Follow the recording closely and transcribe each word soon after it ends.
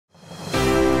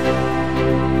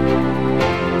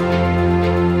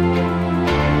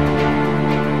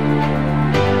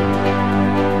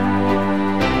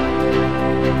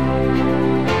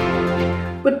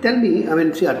But tell me, I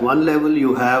mean, see, at one level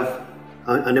you have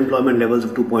unemployment levels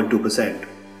of 2.2%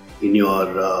 in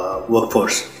your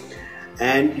workforce,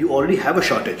 and you already have a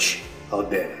shortage out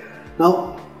there.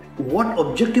 Now, what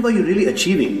objective are you really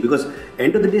achieving? Because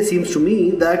end of the day seems to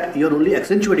me that you're only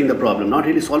accentuating the problem, not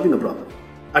really solving the problem.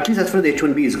 At least as far as the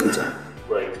H-1B is concerned.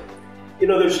 Right. You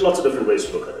know, there's lots of different ways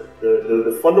to look at it.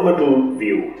 The fundamental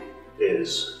view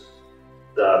is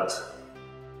that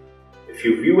if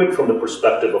you view it from the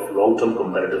perspective of long-term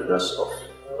competitiveness of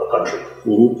a country,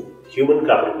 human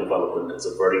capital development is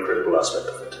a very critical aspect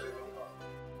of it.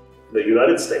 The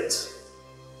United States,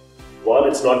 while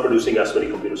it's not producing as many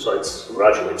computer science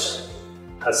graduates,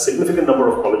 has a significant number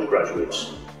of college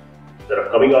graduates that are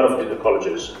coming out of the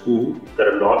colleges that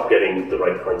are not getting the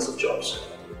right kinds of jobs.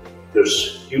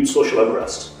 There's huge social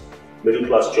unrest.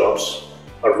 Middle-class jobs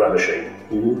are vanishing.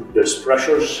 There's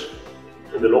pressures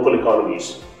in the local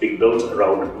economies being built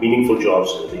around meaningful jobs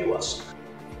in the US.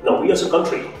 Now, we as a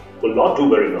country will not do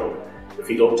very well if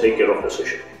we don't take care of this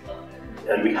issue.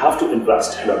 And we have to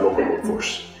invest in our local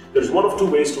workforce. There's one of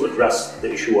two ways to address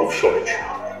the issue of shortage.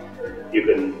 You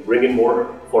can bring in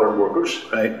more foreign workers,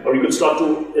 or you can start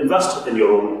to invest in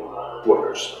your own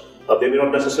workers. They may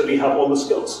not necessarily have all the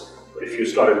skills, but if you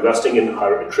start investing in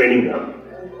training them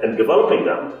and developing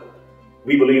them,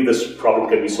 we believe this problem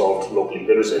can be solved locally.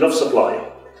 There is enough supply.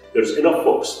 There's enough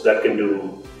folks that can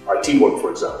do IT work, for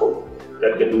example,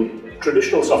 that can do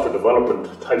traditional software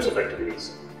development types of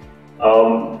activities.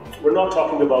 We're not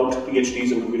talking about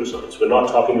PhDs in computer science. We're not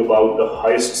talking about the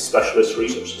highest specialist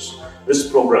resources.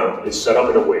 This program is set up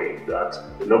in a way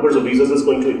that the numbers of visas is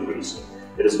going to increase.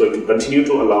 It is going to continue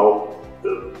to allow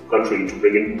the country to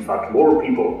bring in fact, more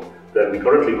people than we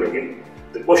currently bring in.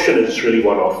 The question is really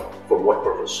one of, for what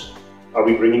purpose? Are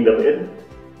we bringing them in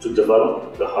to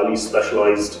develop the highly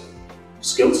specialized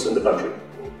skills in the country?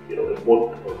 You know, it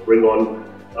won't bring on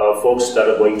folks that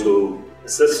are going to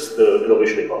assist the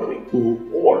innovation economy,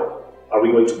 or are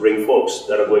we going to bring folks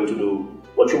that are going to do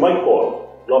what you might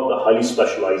call not the highly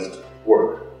specialized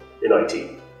work in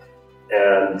IT?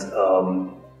 And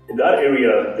in that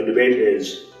area, the debate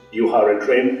is, you hire and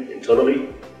train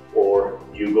internally, or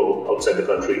you go outside the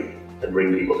country and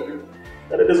bring people in.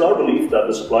 And it is our belief that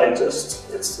the supply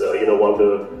exists. It's while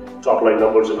the top line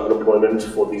numbers in unemployment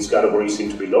for these categories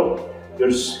seem to be low,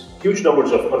 there's huge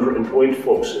numbers of underemployed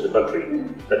folks in the country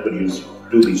that could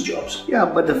do these jobs. Yeah,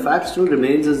 but the fact still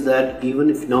remains is that even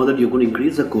if now that you're going to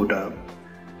increase the quota,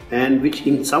 and which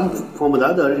in some form or the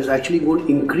other is actually going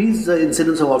to increase the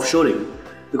incidence of offshoring,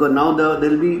 because now there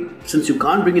will be, since you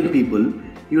can't bring in people,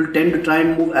 you'll tend to try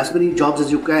and move as many jobs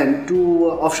as you can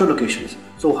to offshore locations.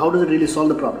 So how does it really solve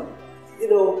the problem? You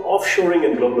know, offshoring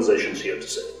and globalization is here to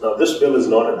stay. Now, this bill is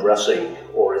not addressing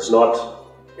or is not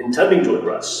intending to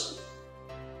address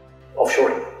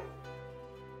offshoring.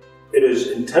 It is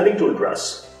intending to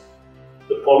address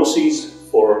the policies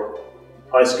for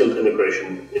high-skilled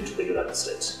immigration into the United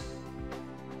States.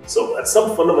 So at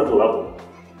some fundamental level,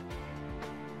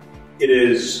 it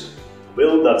is a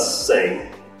bill that's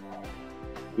saying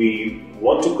we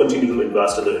want to continue to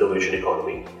invest in the innovation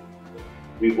economy.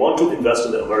 We want to invest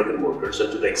in the American workers,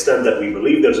 and to the extent that we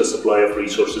believe there's a supply of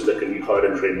resources that can be hired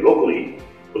and trained locally,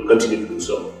 we'll continue to do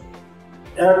so.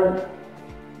 And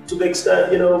to the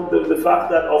extent, the fact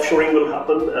that offshoring will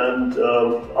happen and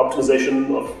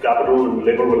optimization of capital and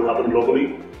labor will happen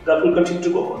globally, that will continue to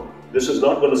go on. This is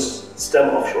not going to stem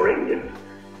offshoring.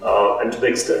 And to the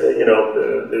extent,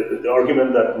 the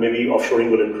argument that maybe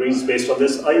offshoring will increase based on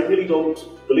this, I really don't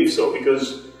believe so,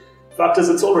 because the fact is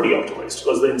it's already optimized,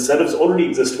 because the incentives already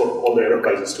exist for all the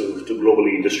enterprises to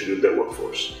globally distribute their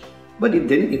workforce. But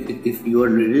if you are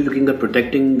really looking at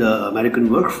protecting the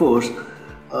American workforce,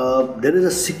 there is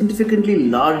a significantly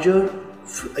larger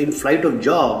inflight of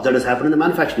jobs that has happened in the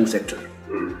manufacturing sector.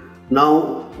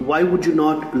 Now, why would you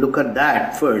not look at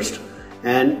that first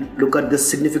and look at the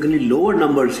significantly lower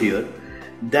numbers here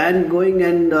than going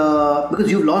and, because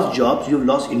you've lost jobs, you've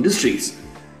lost industries,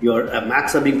 your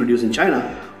Macs are being produced in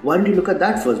China. Why don't you look at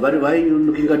that first? Why are you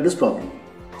looking at this problem?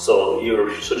 So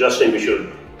you're suggesting we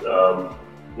should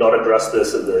not address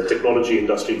this in the technology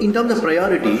industry? In terms of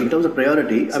priority,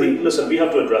 listen, we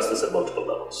have to address this at multiple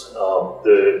levels.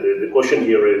 The question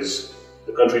here is,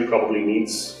 the country probably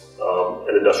needs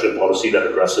an industrial policy that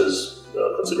addresses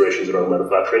considerations around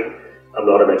manufacturing. I'm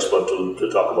not an expert to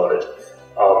talk about it.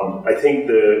 I think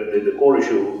the core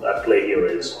issue at play here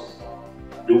is,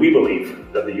 do we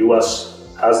believe that the US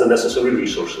has the necessary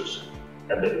resources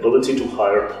and the ability to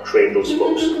hire and train those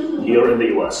folks here in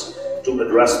the US to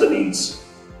address the needs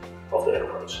of the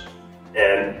enterprise?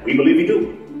 And we believe we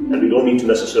do. And we don't need to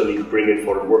necessarily bring in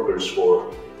foreign workers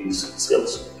for these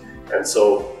skills. And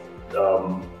so,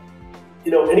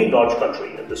 any large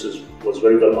country, and this was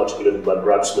very well articulated by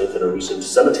Brad Smith in a recent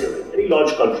Senate hearing, any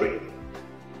large country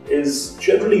is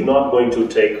generally not going to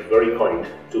take very kind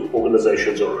to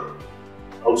organizations or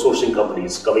outsourcing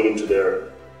companies coming into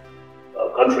their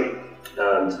country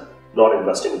and not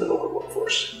investing in the local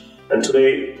workforce. And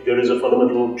today, there is a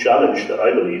fundamental challenge that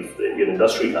I believe the Indian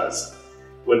industry has,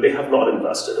 where they have not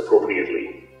invested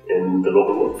appropriately in the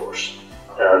local workforce.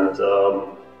 And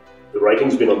the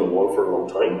writing's been on the wall for a long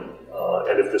time.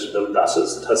 And if this bill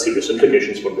passes, it has serious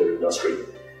implications for their industry.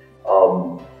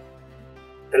 And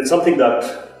it's something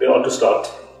that they ought to start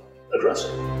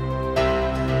addressing.